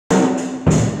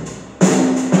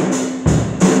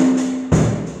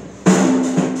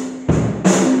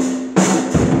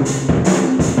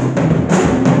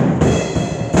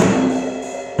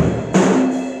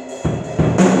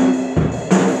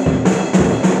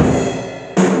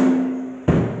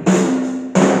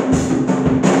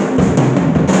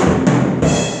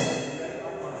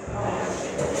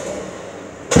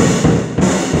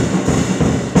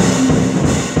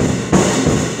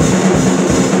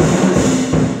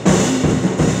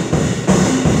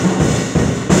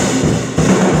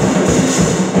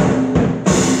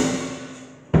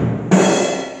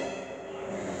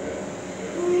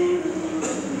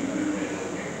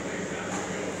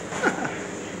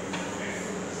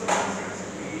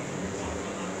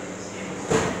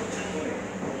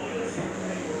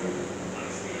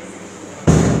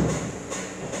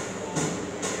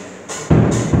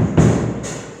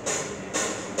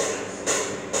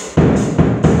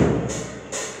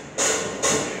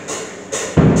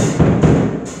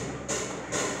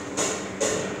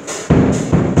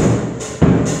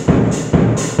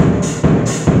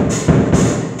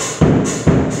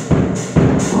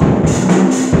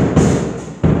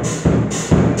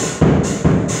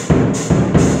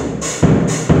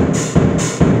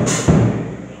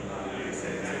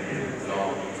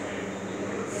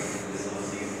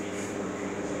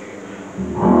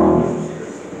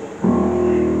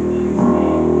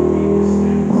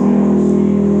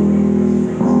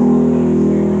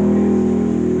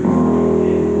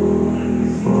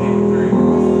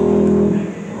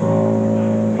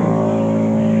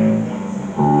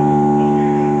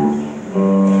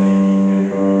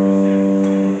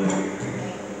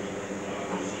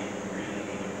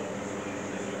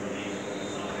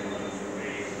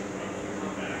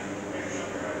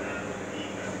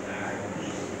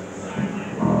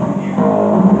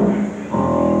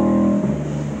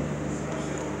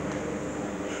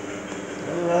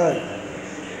right.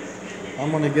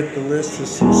 I'm going to get the list of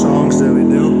some songs that we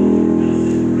do.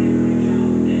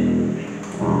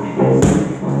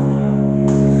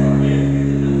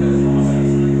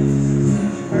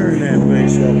 Turn that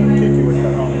bass up and kick you with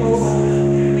the hum.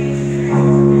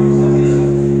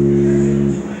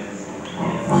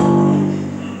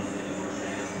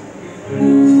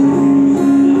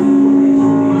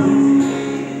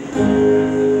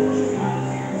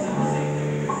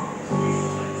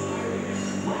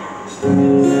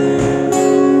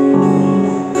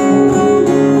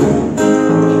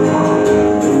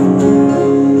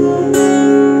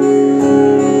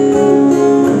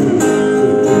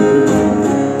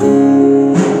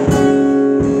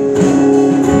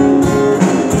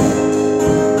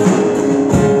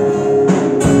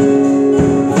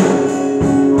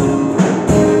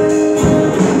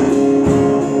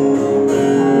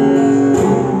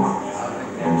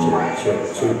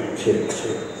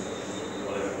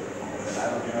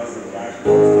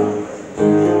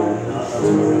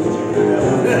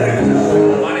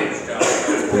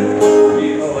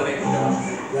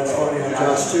 That's funny, I'm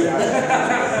Josh too. I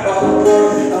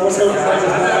was hoping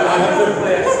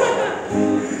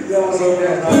that was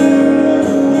okay.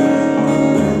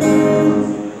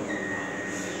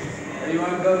 Where you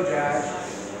want to go, Josh?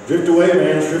 Drift away,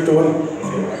 man, drift away.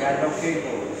 I got no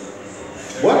cable.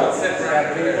 What? Got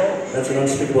cable? That's an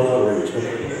unspeakable outrage.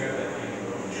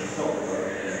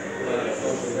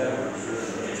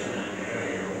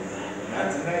 Not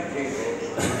tonight, cable.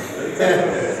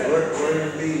 Where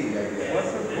be? What's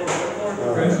the chord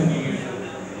progression you use?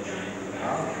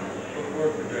 What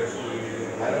chord progression you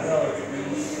use? I don't know. It's B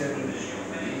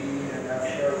and F.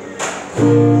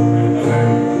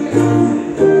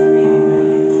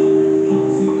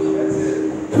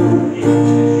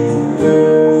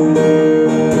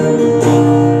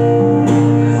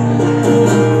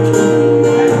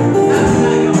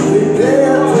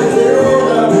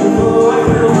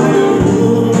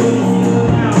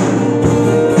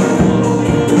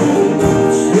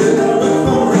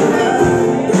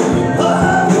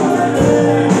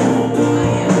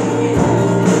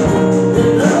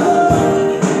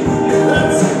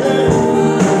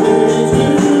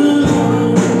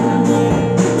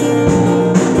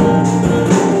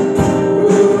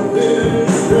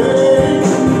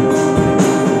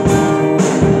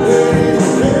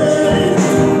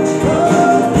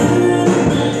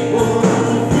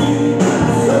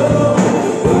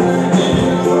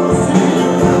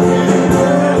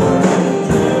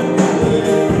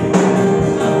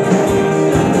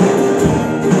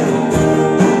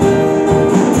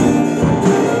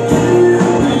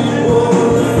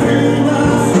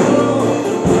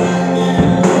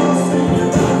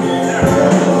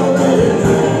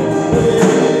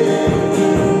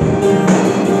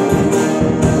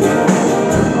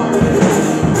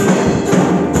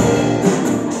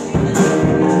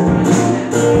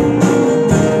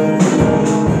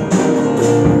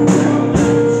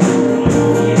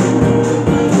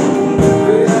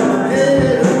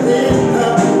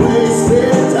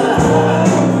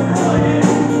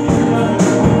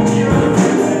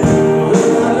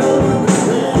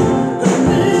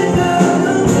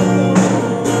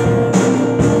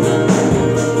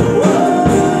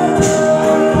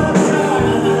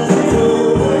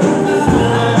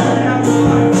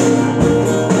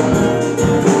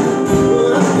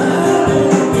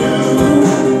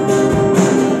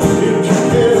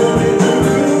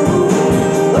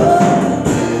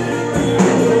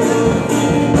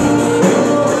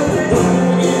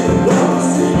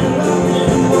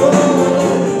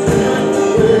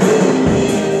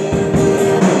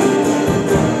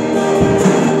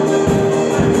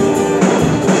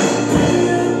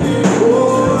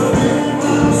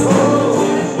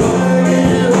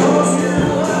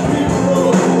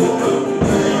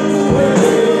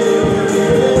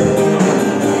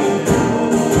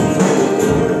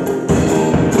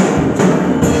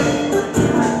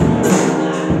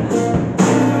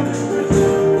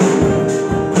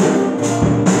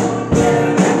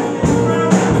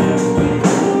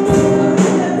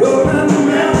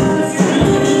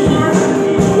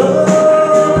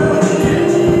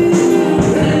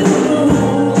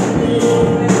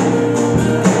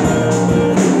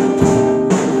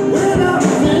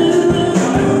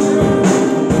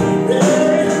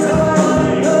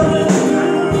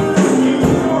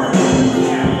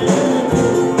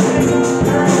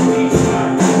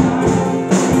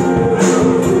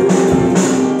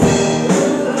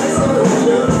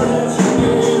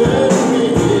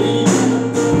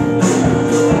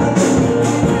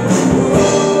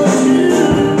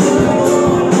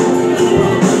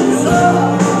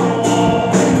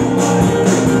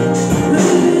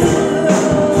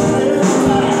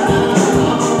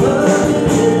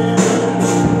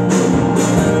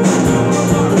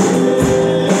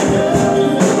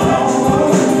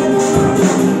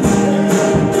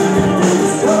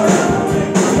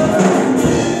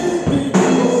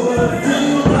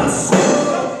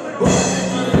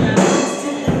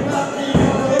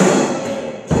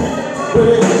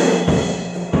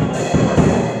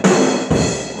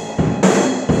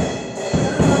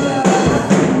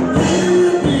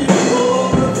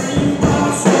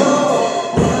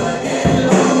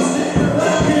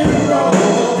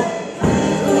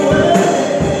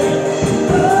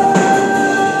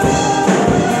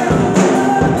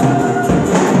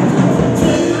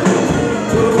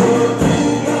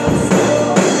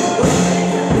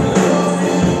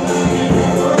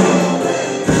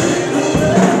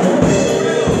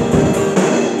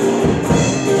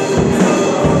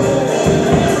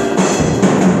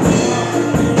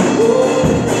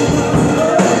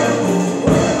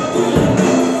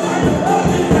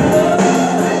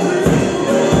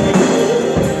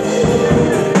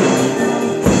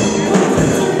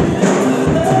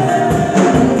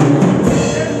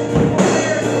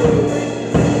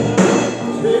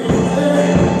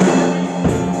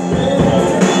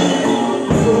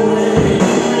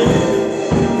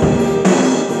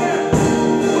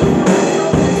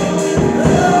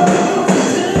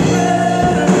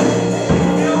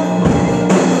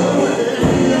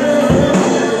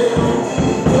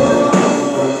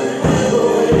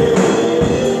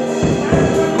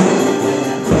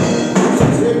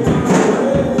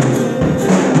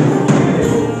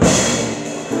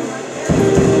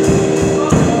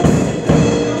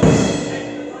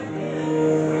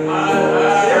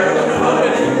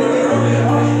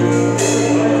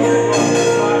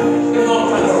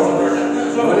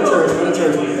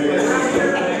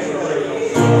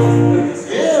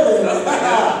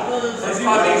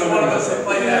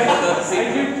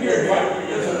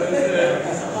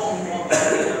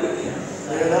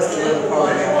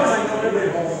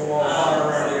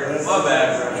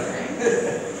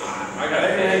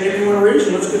 man, give me one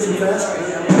reason. Let's get some fast.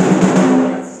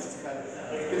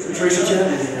 Get some Tracy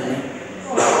Chapman in here, man.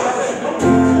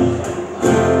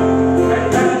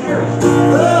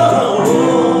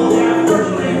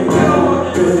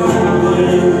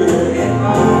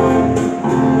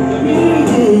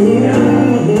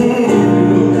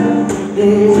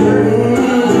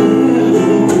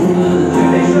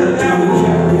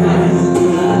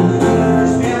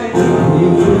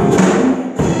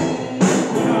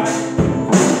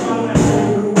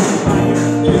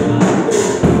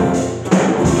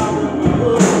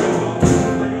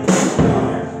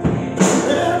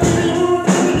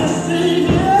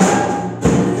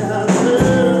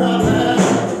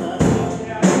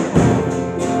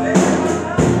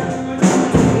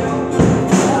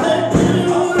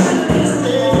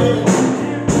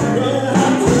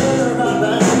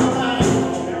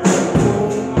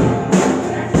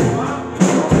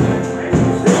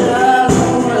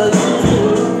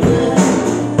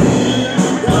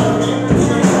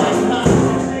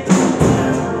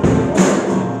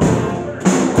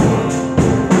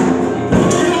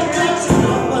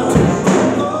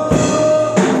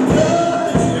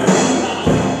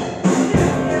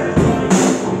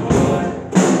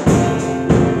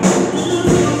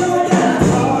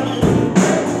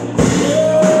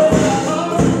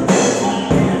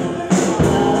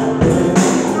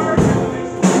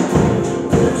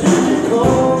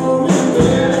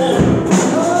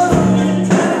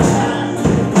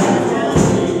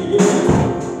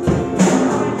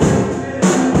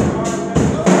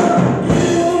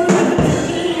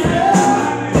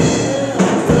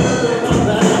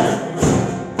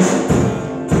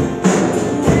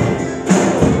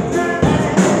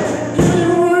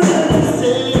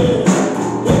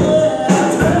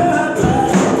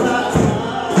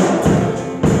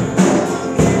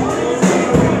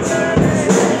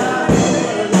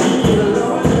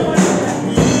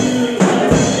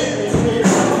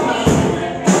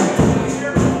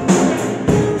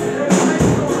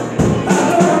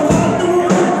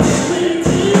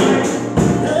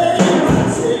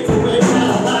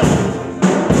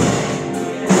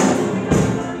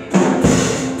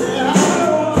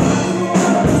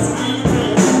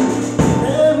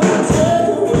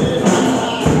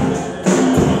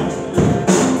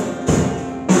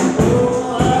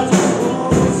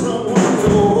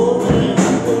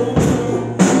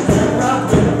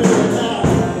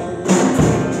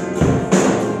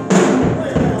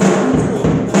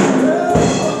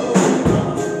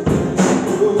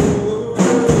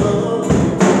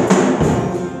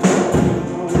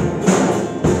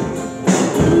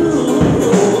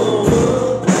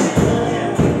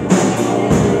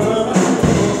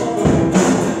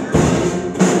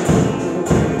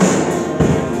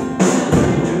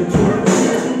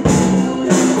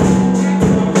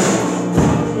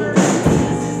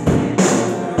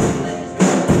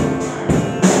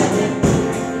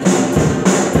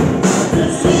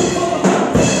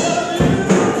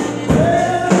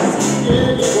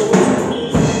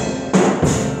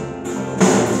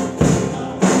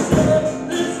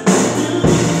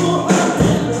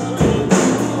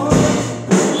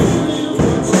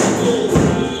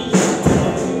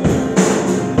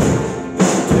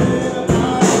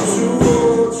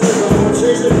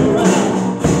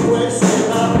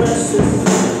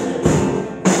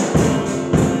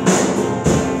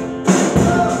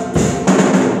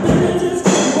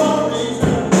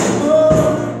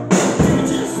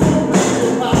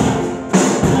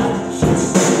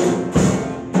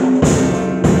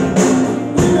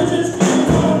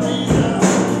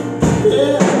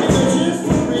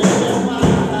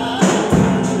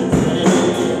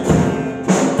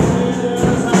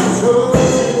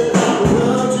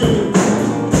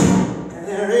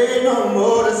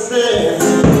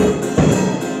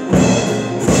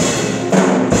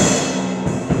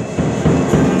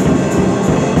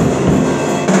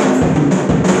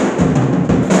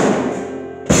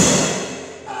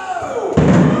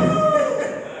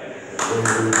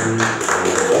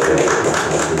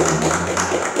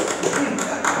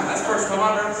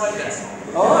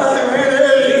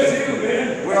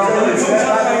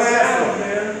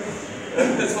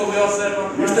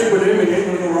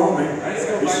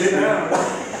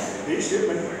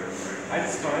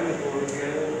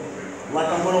 Like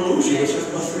I'm gonna lose you. It's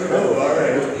just must be Oh, all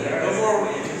right.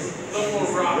 Look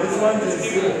more rock. This one just,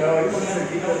 no, you want to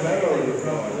keep the metal.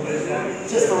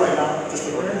 just for right now. Just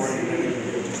for right now.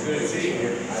 Good to see you.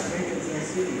 I think it's in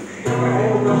C.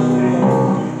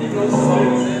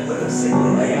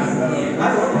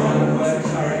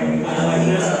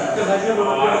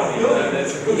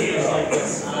 That's a good.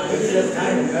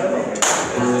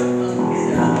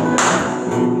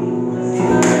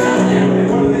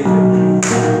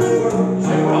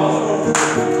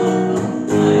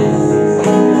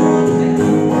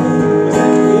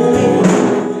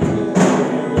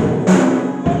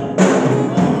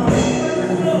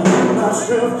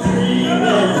 myself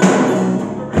dreaming.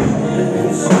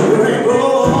 It's so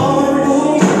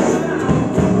rainbow,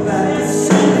 like the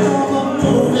scene of a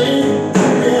movie.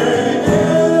 Yeah,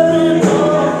 every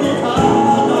broken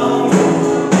heart,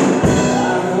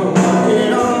 I'm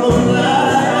walking on the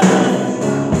line.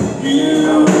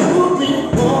 You put me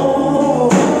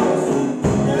close,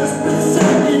 just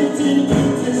pretending till you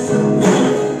disappear.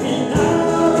 And I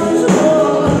was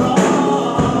all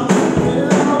alone. Yeah,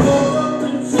 I woke up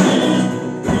in tears,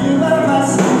 you by my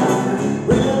side.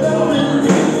 Well, I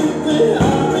believe that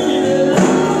I'll be there.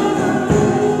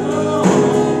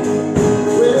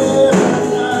 Well,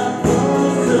 I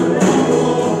promise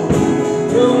tomorrow,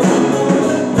 you'll know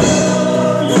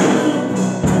you,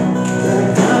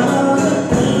 that I'm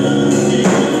gonna lose you.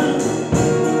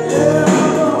 Yeah, I'm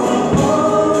gonna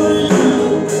hold you,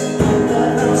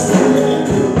 that I'm saying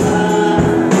goodbye.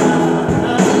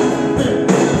 When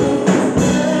people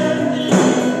stand me,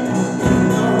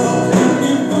 I'll take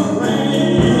you for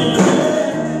granted.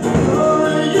 Oh,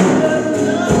 you never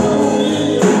know me.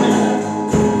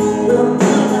 We'll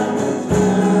be like a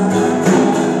time.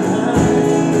 I'm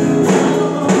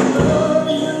gonna love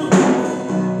you,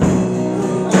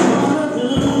 I'm gonna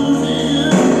lose you.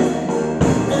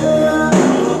 Yeah, I'm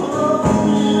gonna hold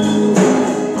you,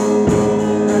 I'm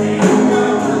gonna leave you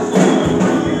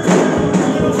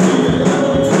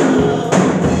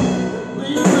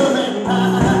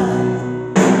behind.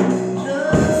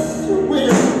 Just a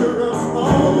whisper of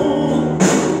smoke.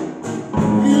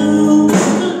 You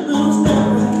could lose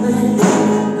everything.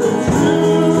 The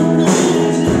truth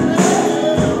is you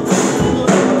never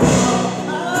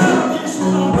I'll get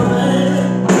sorry.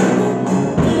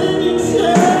 Any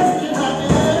chance that I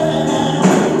get.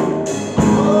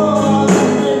 Oh, I'll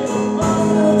make the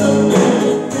most of the day.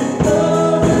 And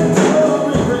love and no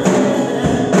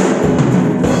regret.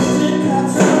 Stick out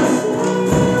to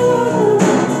slow.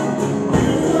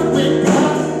 You would wake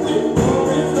up with more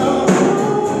results.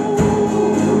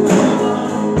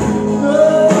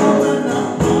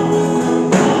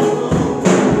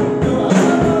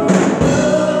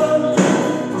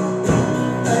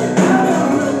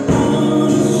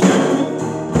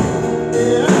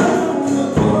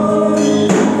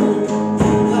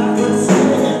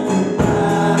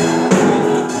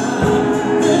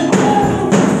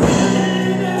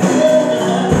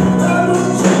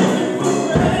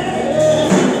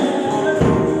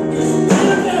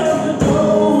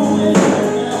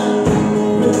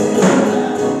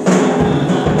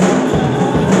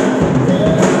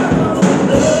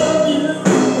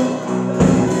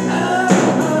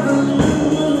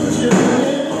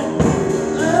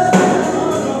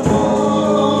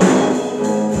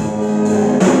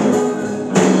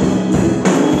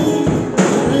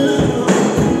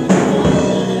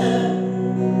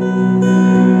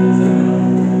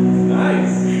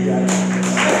 Nice. Is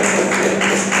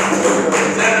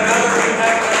that another you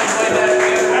have to play that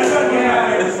again?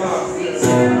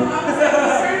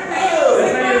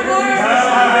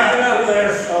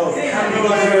 That's okay. I'm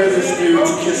gonna hear this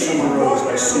dude's Kiss on the Rose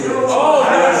by Sears. Oh,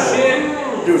 no shit.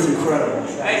 Dude's incredible.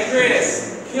 Hey, Chris,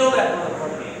 kill that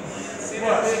motherfucker. See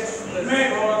that bitch? Man,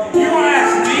 you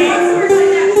asked me.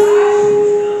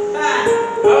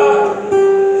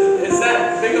 Is that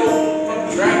big old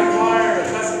fucking dragonfly or a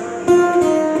customer?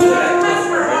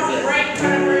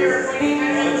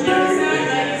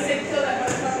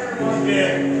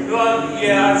 Well,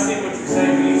 yeah, I see what you're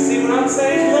saying. You see what I'm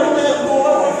saying? Let that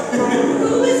boy.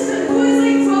 Who is like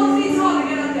 12 feet tall to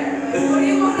get up there? What do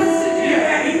you want us to do?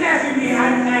 Yeah, he's asking me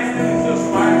how fast he feels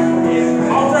fire for me.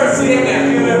 I'll throw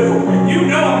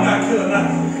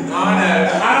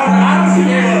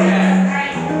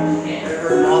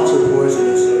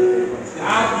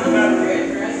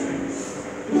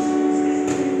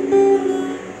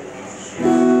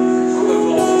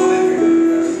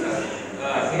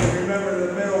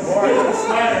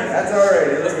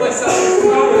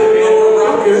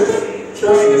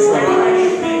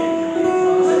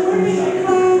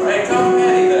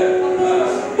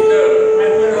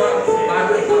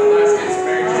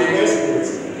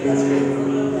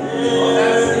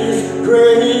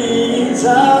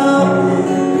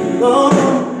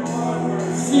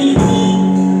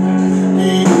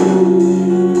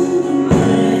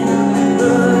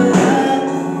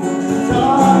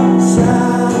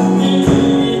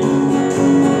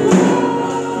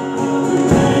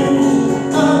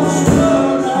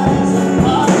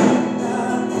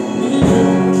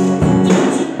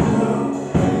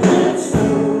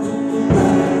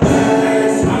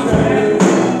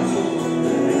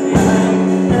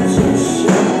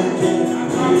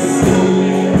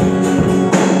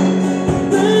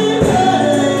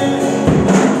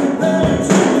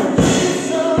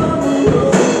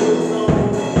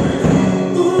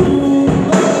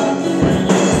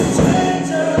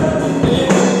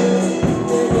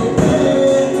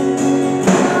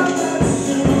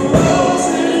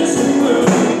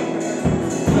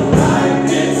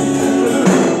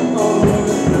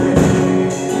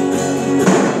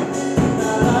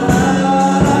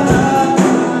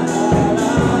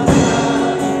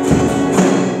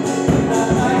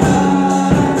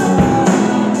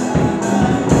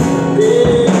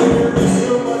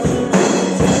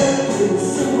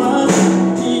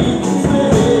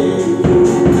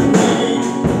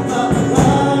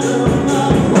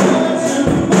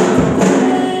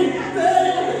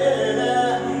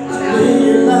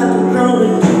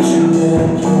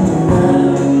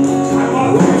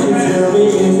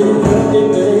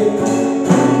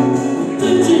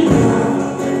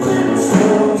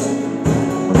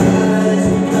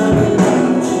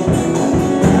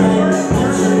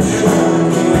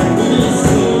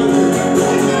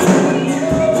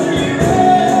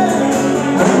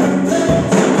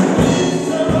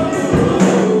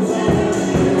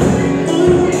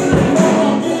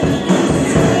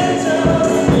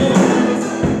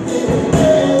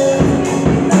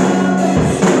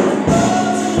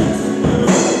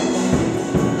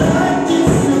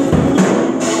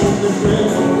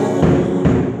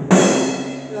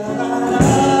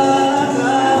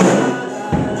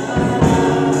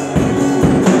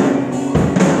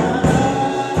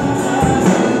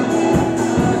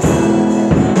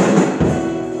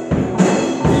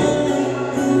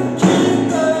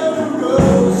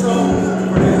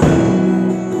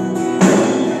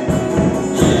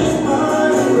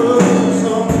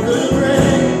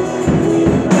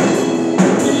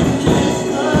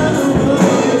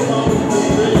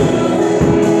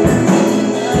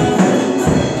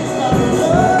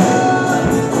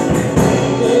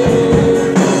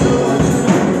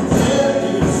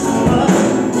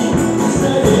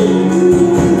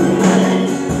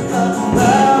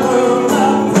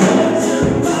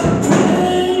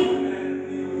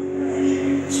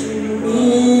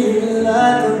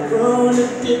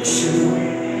addiction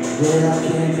that I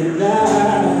can't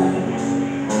deny.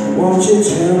 Won't you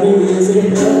tell me, is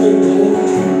it healthy?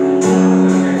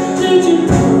 Did you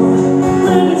know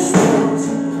when it starts?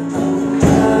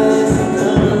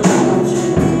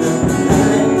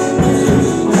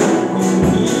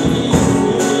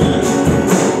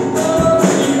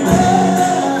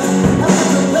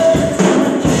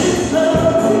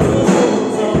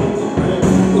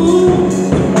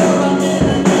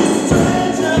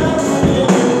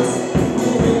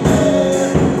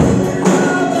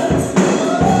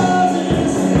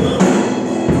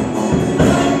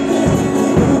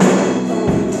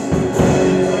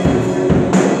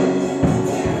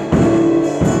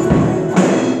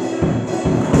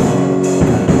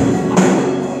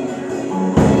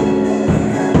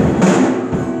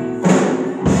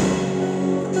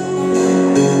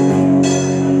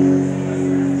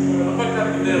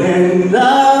 And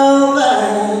now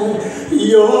that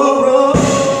your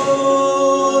roses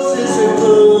are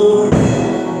blue,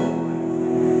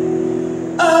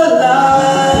 a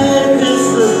light is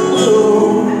the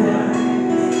bloom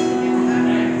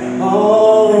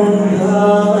on the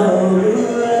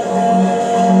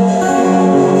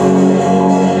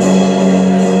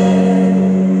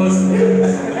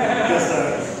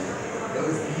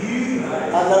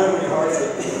I love it when he hearts it.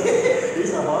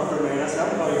 He's a Harper man. I said,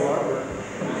 I'm calling you Harper.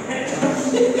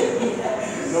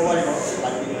 Nobody wants it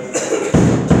like he does.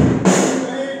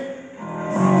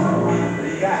 What do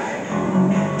you got?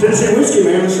 Tennessee whiskey,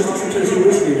 man. Let's just put some Tennessee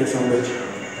whiskey in this on bitch.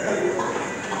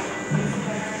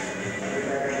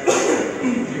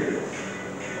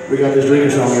 We got this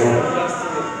drinking song, y'all.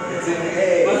 It's in the A.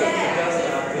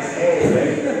 It's A,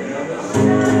 baby.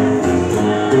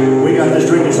 We got this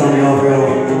drinking song, y'all, for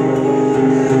y'all.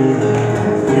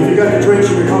 If you got the drinks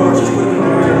in your cars, just put them in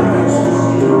there.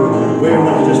 We don't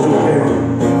like just don't care.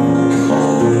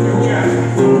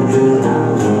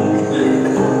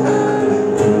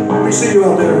 We see you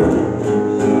out there.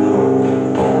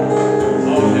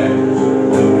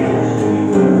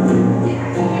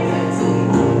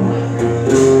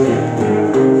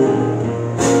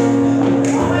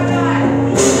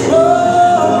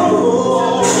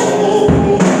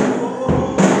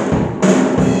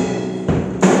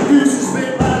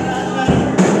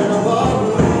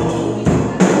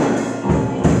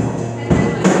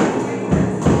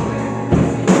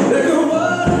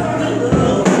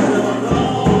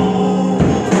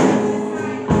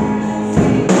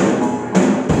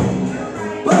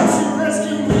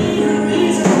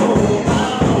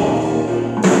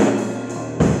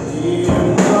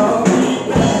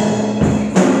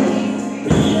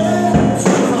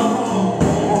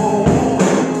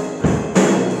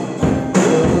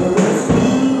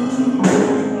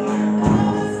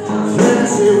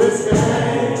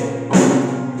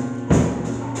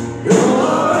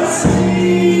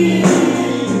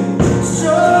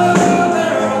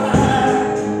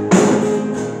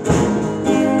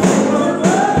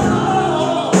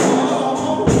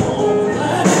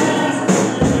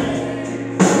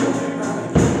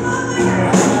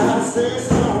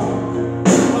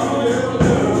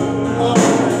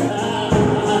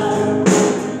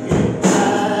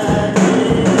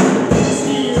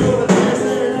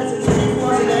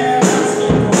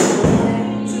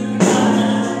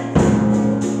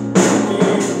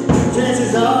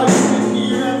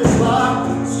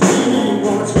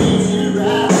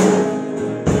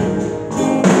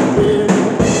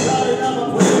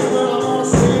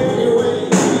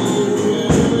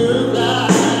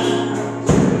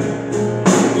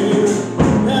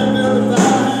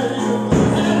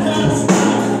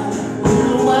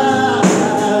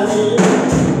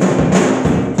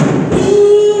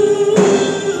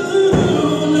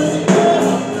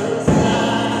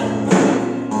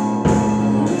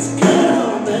 Let's get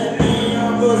on that.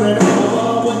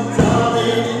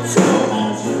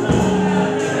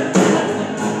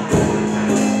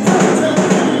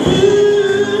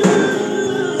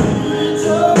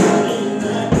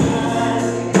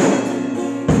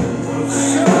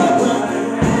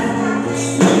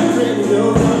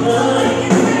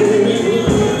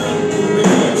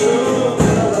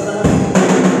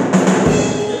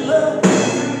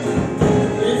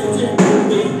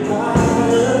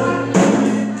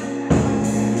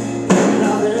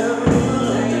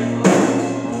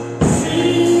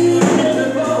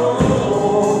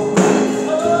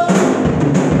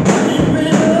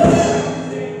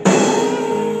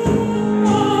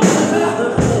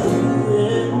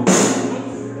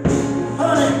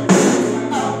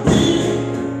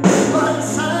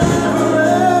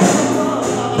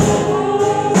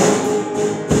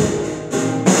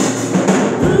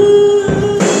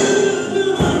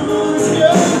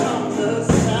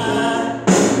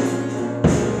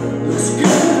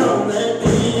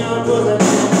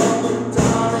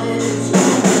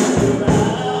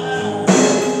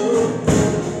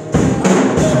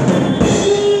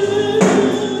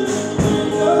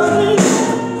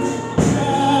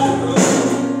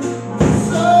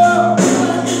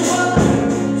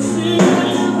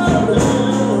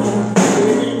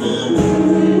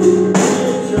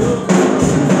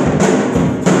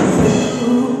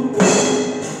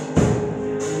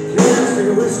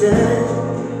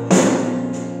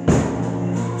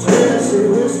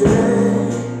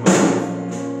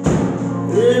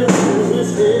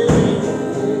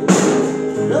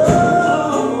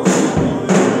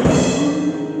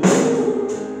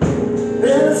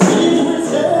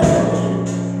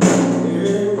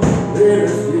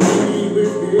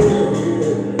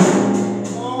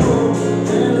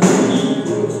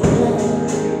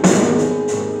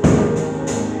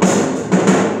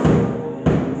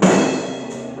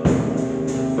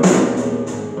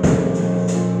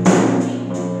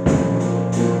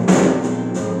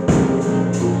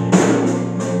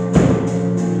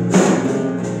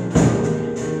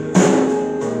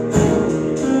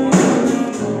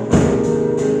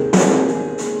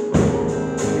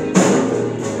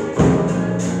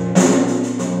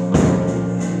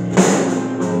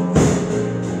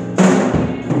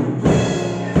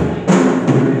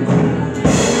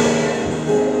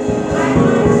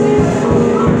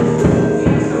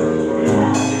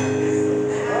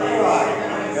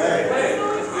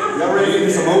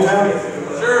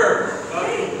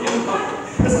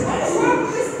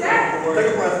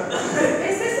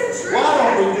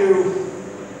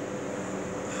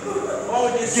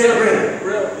 Get ready.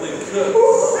 Really cooked.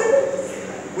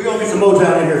 We're gonna get some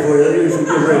Motown in here for you. Let's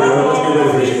get ready. All right? Let's get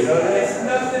ready for you. It's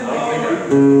nothing like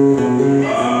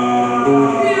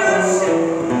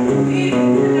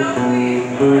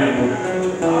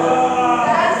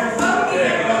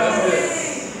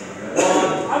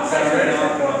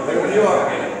When you are.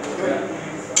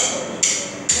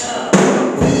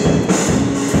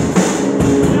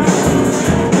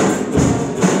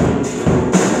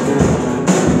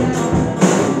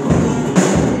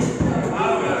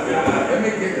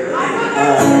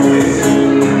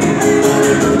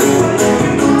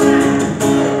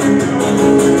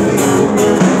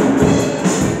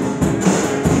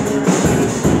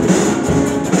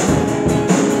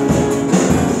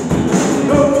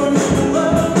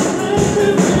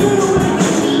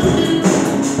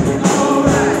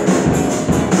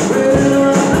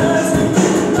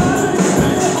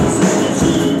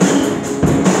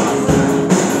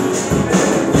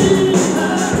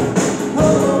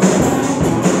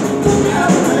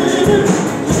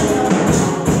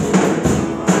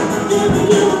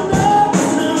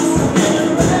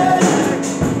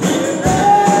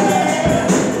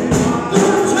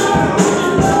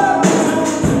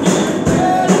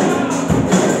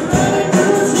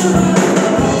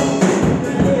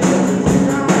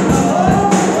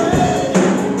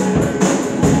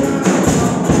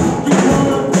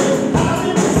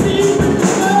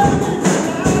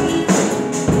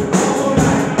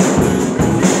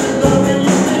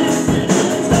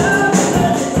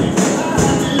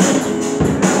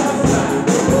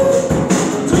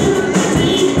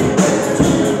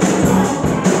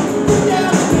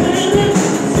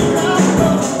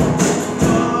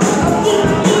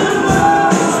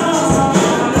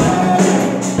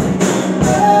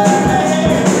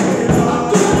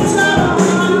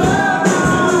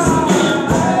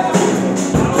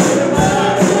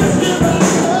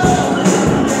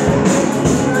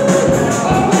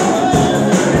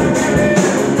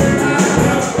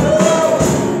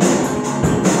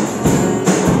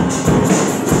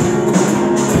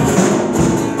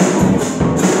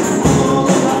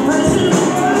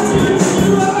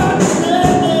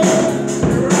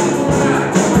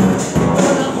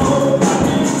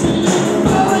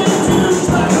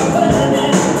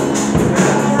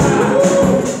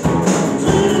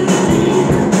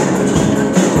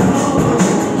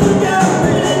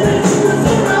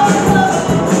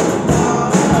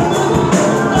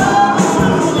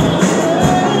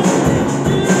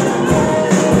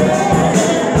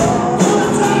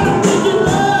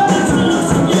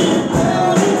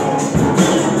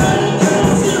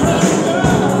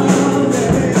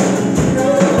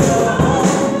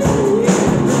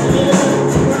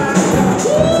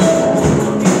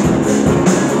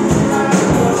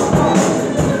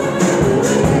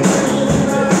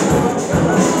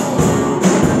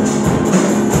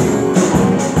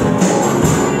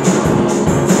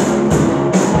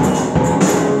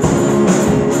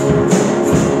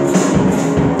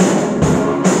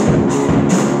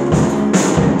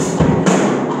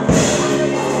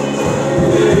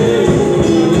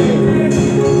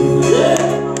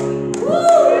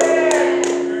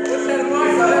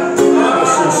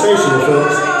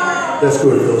 That's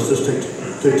good, fellas. Just take 10.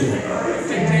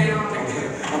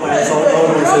 That's all I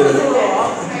want to say.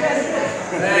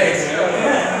 Thanks.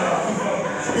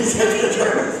 He said the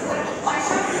German.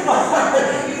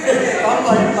 I'm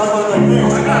like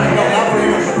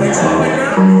this.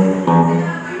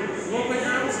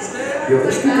 Yo,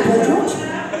 this speaker play drums.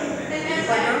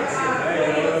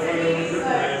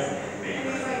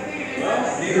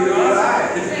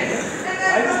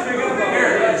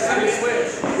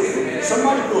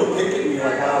 Somebody threw a pick at me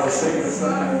like while I was singing this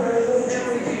song.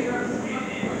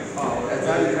 that's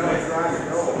how you know it's right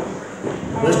to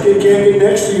go. Let's get Candy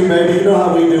next to you, baby. You know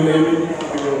how we do, baby.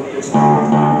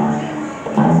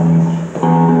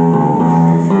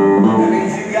 That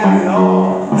means you got it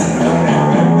all.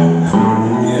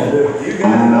 Yeah, dude. You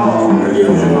got it all.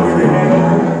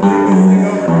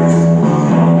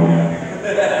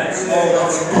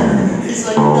 He's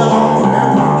like, you got all the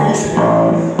amplification.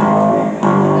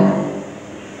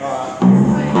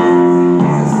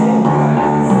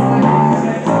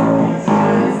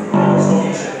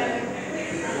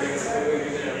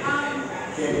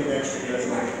 Candy next to you. That's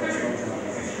no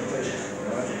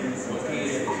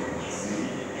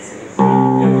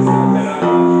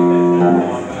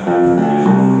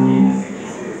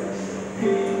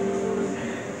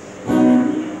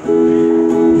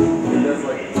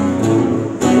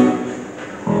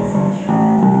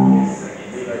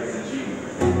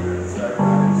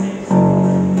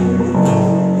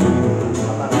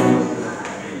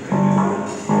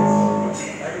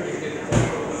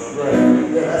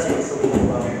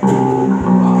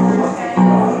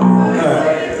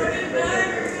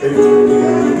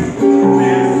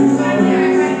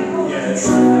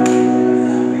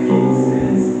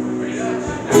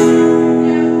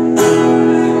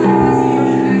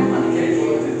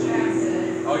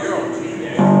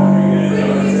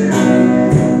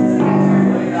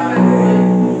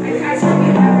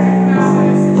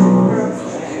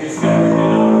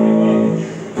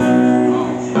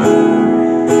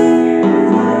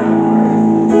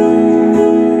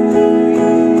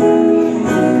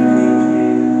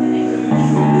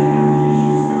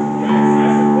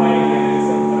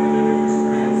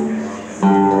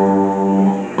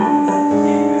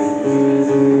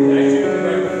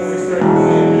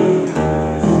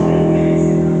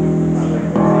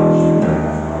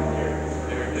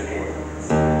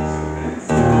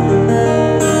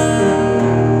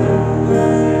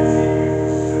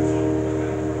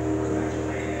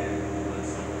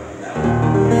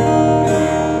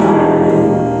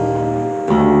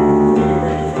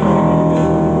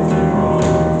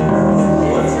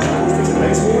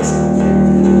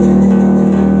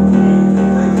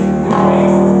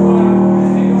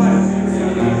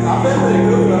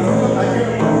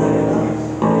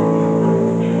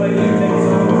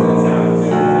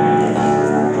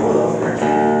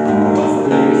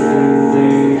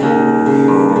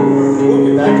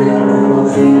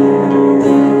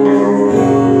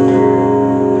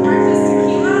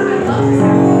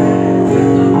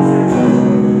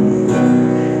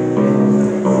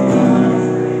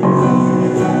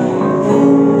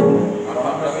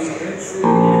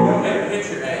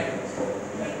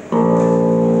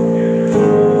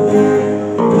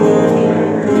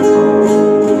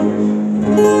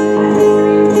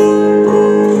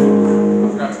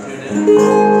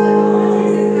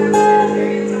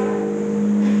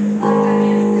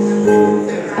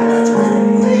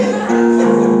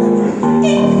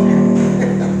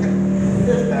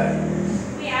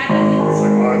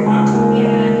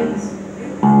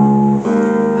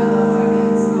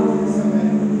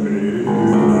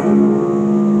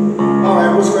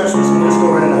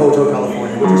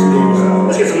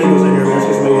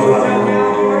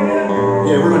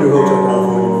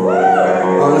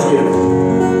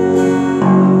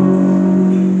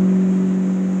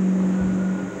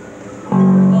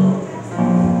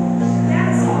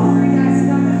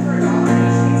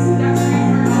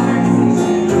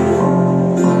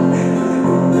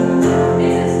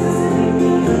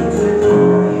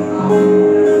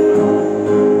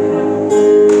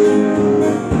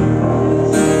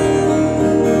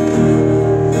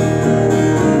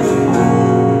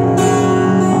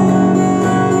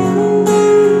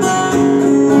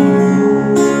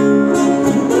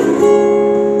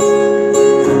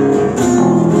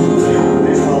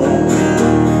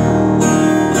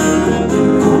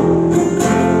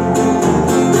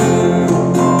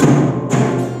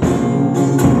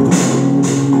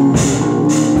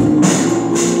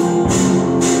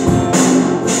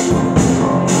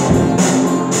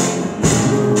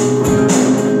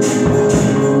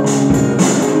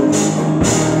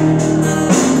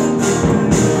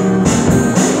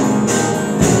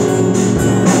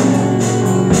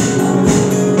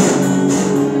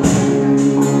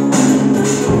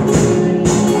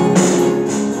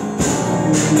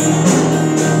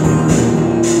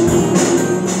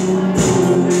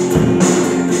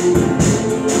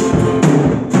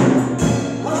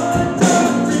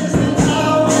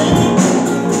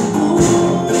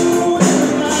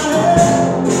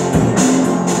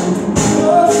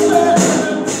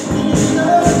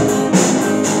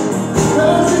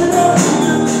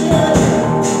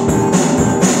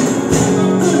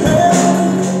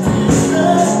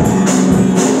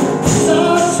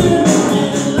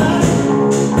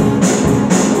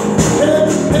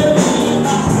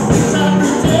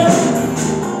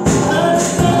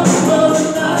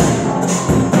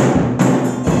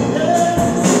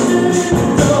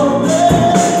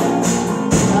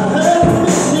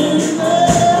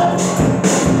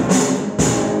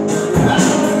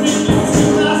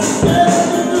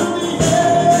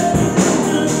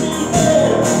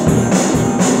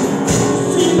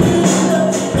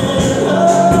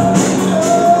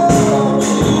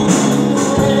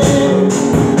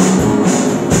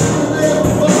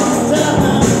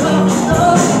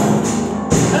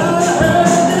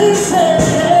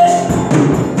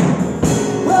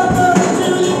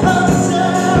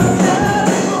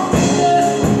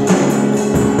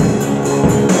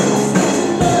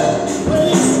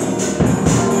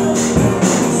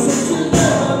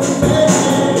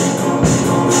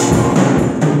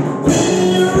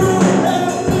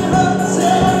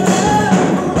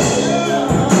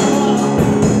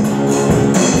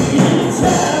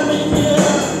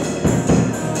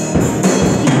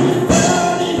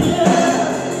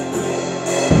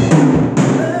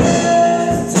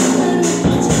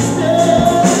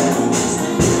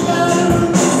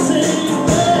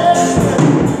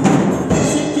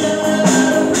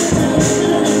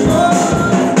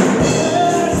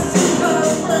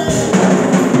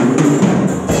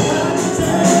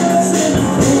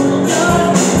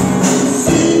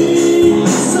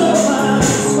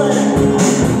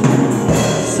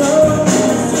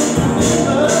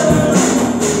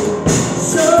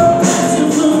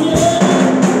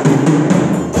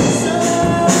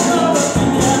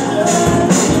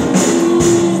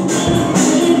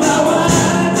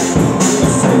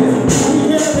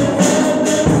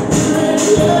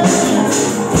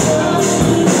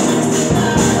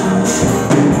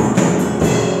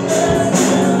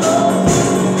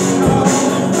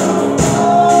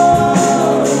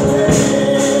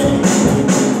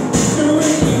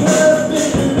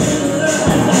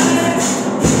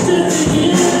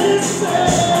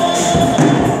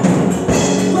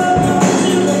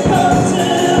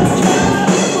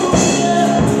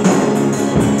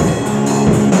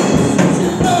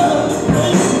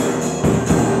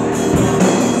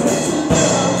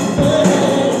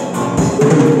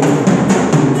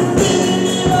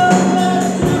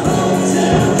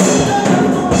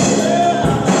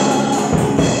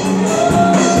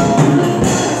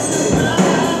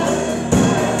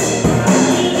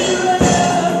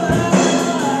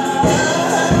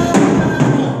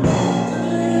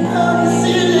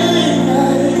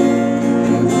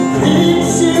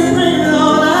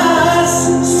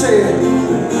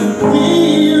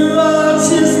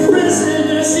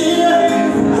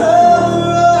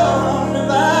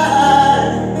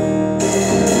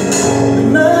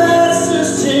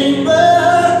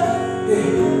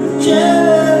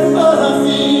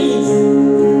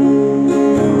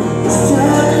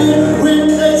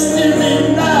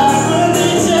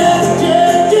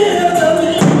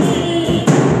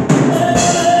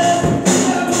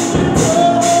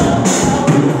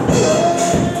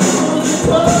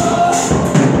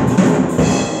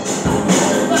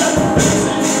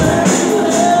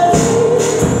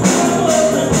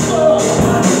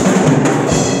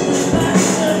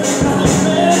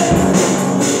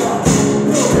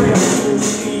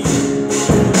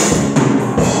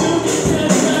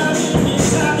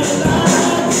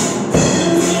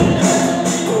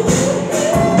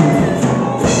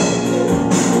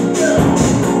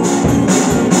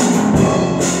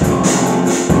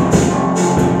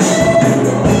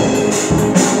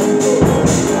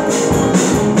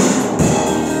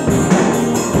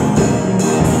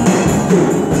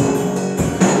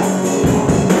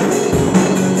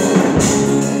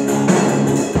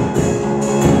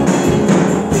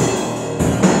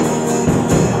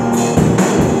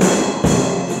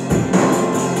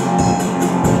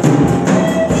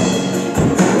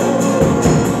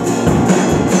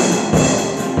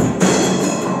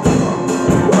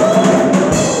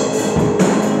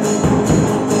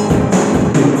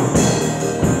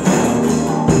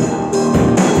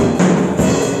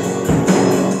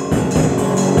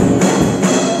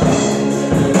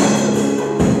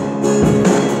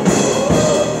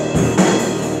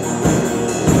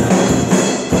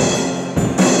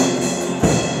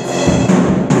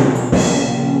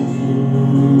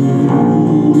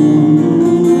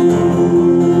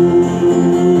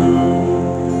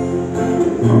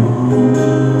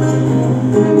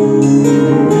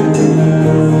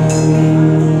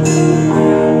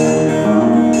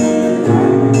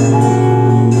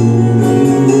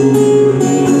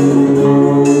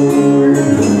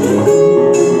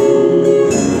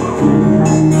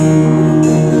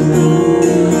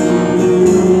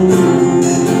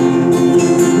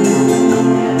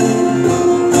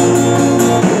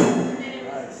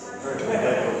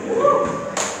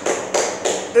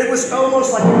It was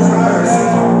almost like it was rehearsed.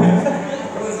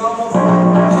 It was almost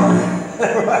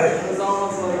like, Right. it was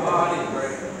almost like body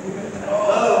break.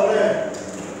 Oh, man.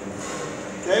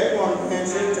 Take one,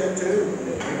 handshake, take two.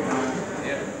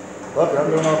 Look, I'm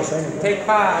doing all the same. Take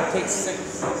 5, take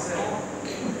 6.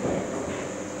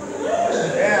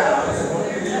 Yeah.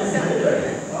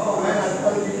 Oh, man, I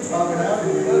thought you were talking out.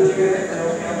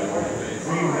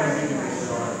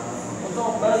 What's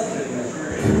all busted?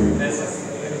 This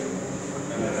is.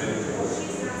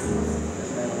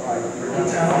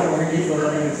 Each time we keep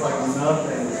learning, it's like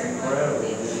nothing. It's incredible.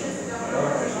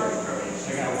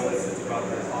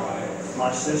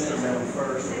 My sister met him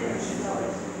first, and then she's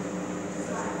like,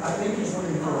 I think he's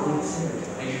looking for a lead singer.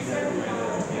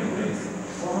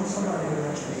 Well, I'm somebody who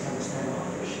actually understands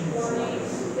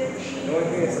The only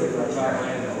thing is that we're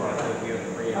trying to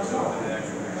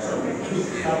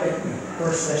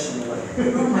first session, you're like,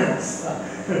 that's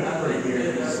pretty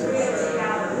weird.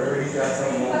 Where he got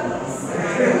some moment.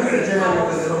 Generally,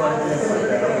 because nobody gets like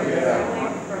that.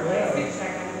 Yeah.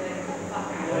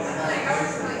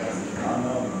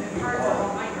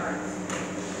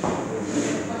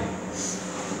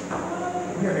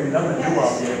 We haven't even done the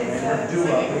doo-wop yet, man. The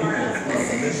doo-wop,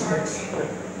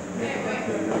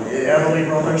 the Everly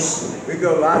Brothers. We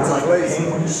go lots of places.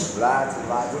 Penguins. Lots and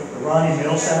lots of Ronnie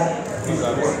Millsap. We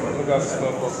got some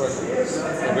smoke for a question.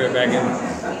 We'll be right back in.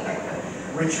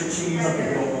 Richard Cheese.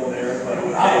 Okay, we won't go there, but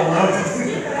I would love to do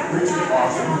that. Richard's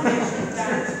awesome.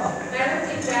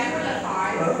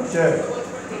 Okay.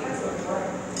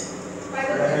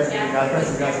 I've got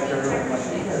some guys up there doing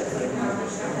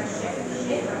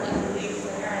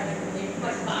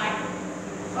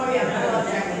Oh yeah, I love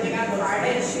Jackie. Like on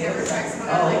Friday, she never checks when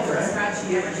I like first match.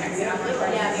 She never checks it. I'm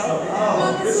like, yeah.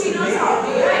 Well, because she knows how to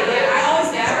do it. Yeah, I always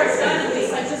never done it.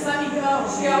 Just like, just let me go.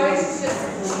 She always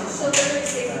she'll literally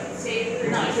say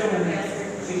her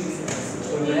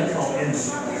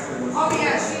Oh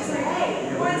yeah, she's like,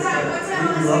 hey, one time.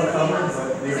 We love cover,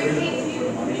 but She's like,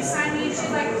 hey, can you sign me? She's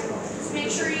like, just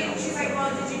make sure you. She's like, well,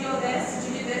 did you know this?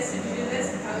 Did you do this? Did you do this?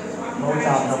 And I was walking by.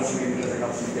 Motown helps me because it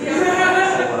helps me get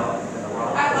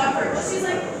I love her. Well, she's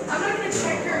like, I'm not gonna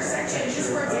check your section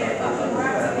just for it to get fucking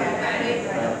rocked again.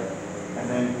 And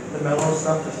then the mellow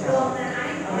stuff just kind Well, of. then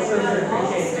I was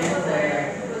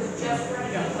there. It was just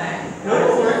running out back.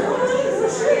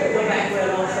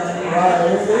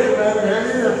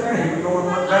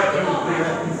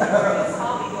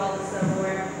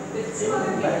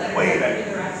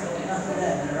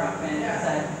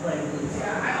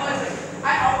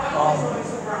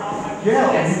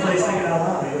 Yeah, when he plays Sing It Out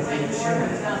Loud, he doesn't even sing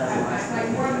it. Oh,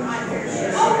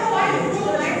 no, I didn't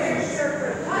pull my fair share for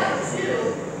the cut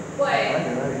too, but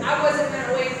I wasn't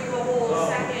gonna wait for the whole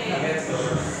second,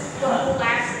 the whole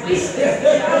last week.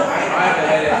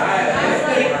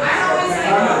 I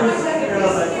always like, if you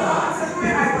see me off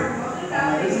somewhere, I work on it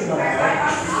out.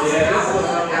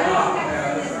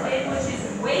 Which is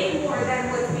way more than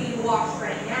what's being watched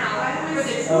right now for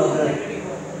the two.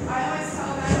 I always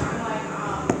tell them,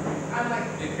 I'm like,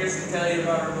 Did Kristen tell you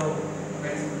about her little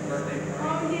birthday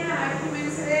party? oh yeah, I came in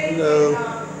today. Hello.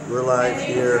 And, We're live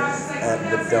here at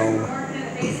the Dome.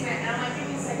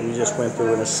 We just went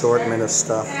through an assortment of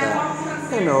stuff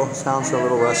that, you know, sounds a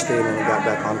little rusty, and then we got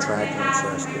back on track and it's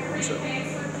rusty. And so.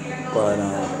 But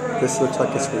this looks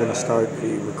like we're going to start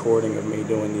the recording of me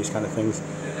doing these kind of things.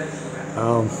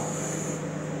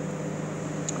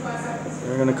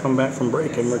 We're going to come back from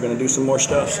break and we're going to do some more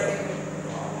stuff. So.